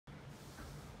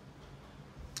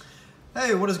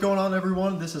Hey, what is going on,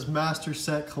 everyone? This is Master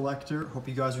Set Collector. Hope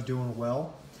you guys are doing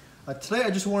well. Today I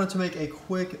just wanted to make a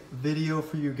quick video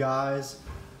for you guys.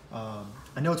 I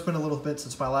know it's been a little bit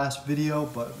since my last video,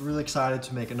 but really excited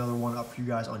to make another one up for you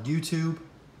guys on YouTube.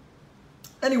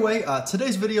 Anyway,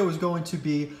 today's video is going to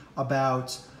be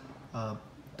about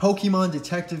Pokemon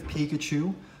Detective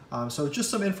Pikachu. So just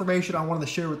some information I wanted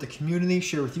to share with the community,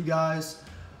 share with you guys.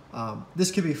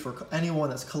 This could be for anyone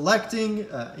that's collecting,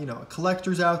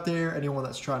 collectors out there, anyone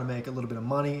that's trying to make a little bit of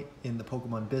money in the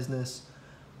Pokemon business.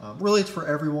 Really, it's for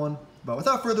everyone. But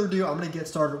without further ado, I'm going to get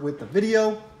started with the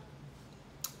video.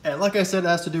 And like I said, it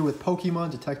has to do with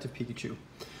Pokemon Detective Pikachu.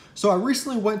 So I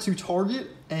recently went to Target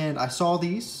and I saw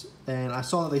these, and I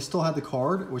saw that they still had the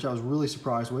card, which I was really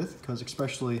surprised with, because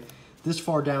especially this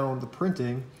far down the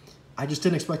printing, I just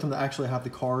didn't expect them to actually have the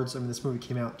cards. I mean, this movie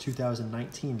came out in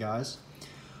 2019, guys.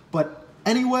 But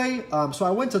anyway, so I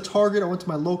went to Target, I went to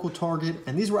my local Target,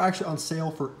 and these were actually on sale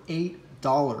for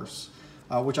 $8,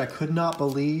 which I could not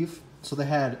believe. So they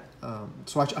had,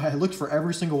 I looked for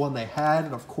every single one they had,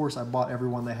 and of course I bought every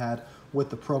one they had with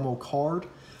the promo card.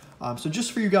 So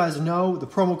just for you guys to know, the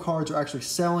promo cards are actually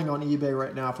selling on eBay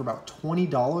right now for about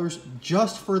 $20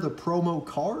 just for the promo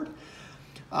card.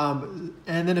 And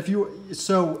then it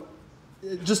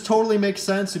just totally makes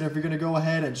sense. If you're going to go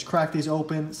ahead and just crack these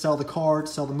open, sell the card,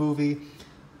 sell the movie,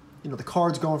 the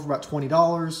card's going for about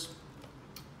 $20.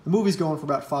 The movie's going for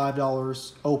about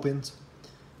 $5 opened.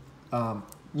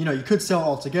 You could sell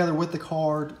all together with the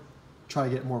card, try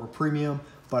to get more of a premium,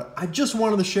 but I just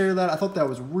wanted to share that. I thought that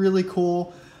was really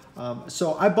cool.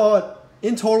 So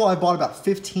in total, I bought about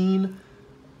 15,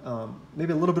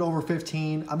 maybe a little bit over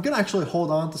 15. I'm going to actually hold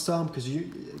on to some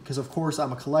because of course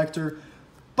I'm a collector.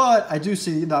 But I do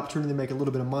see the opportunity to make a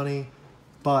little bit of money.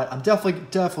 But I'm definitely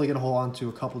going to hold on to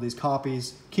a couple of these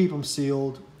copies, keep them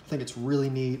sealed. I think it's really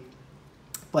neat.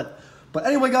 But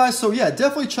anyway, guys, so yeah,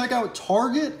 definitely check out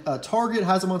Target. Target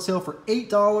has them on sale for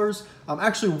 $8.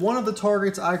 Actually, one of the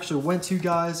Targets I actually went to,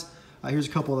 guys. Here's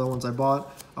a couple of the ones I bought.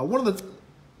 One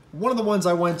of the ones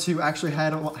I went to actually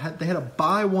had a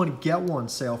buy one get one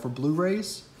sale for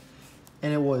Blu-rays,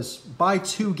 and it was buy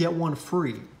two get one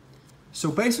free. So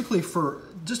basically,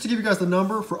 just to give you guys the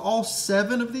number, for all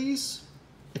 7 of these,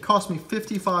 it cost me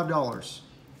 $55.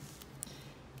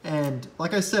 And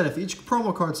like I said, if each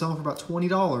promo card's selling for about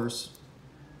 $20,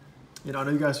 I know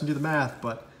you guys can do the math,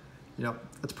 but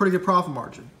that's a pretty good profit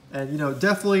margin. And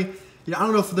definitely, I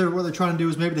don't know if what they're trying to do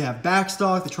is maybe they have back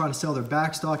stock, they're trying to sell their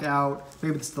back stock out.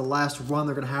 Maybe this is the last run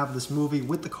they're going to have of this movie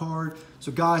with the card.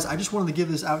 So guys, I just wanted to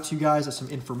give this out to you guys as some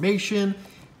information.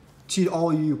 To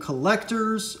all you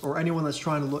collectors or anyone that's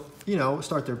trying to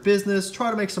start their business,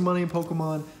 try to make some money in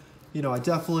Pokemon. I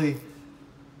definitely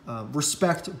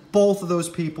respect both of those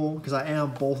people because I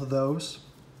am both of those.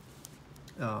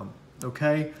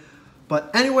 Okay,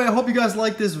 but anyway, I hope you guys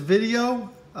like this video.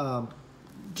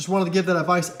 Just wanted to give that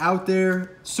advice out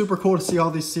there. Super cool to see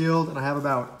all these sealed, and I have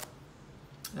about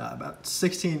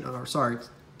 7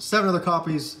 other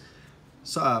copies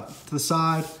to the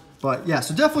side. But yeah,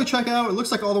 so definitely check out. It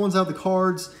looks like all the ones that have the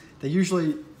cards, they're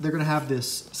going to have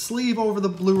this sleeve over the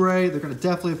Blu-ray. They're going to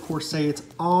definitely, of course, say it's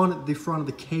on the front of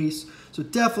the case. So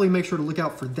definitely make sure to look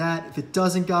out for that. If it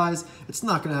doesn't, guys, it's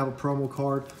not going to have a promo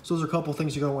card. So those are a couple of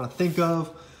things you're going to want to think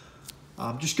of.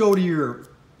 Just go to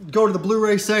the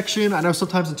Blu-ray section. I know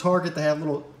sometimes in Target they have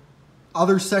little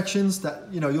other sections that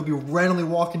you'll be randomly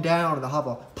walking down and they'll have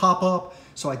a pop-up.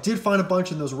 So I did find a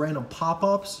bunch in those random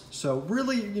pop-ups. So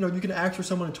really, you can ask for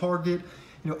someone in Target,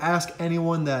 ask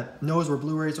anyone that knows where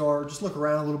Blu-rays are. Just look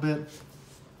around a little bit.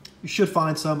 You should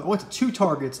find some. I went to 2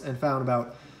 Targets and found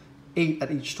about 8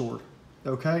 at each store.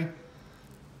 Okay.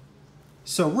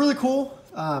 So really cool.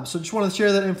 So just wanted to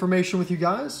share that information with you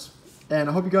guys. And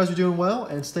I hope you guys are doing well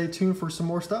and stay tuned for some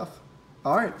more stuff.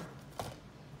 All right.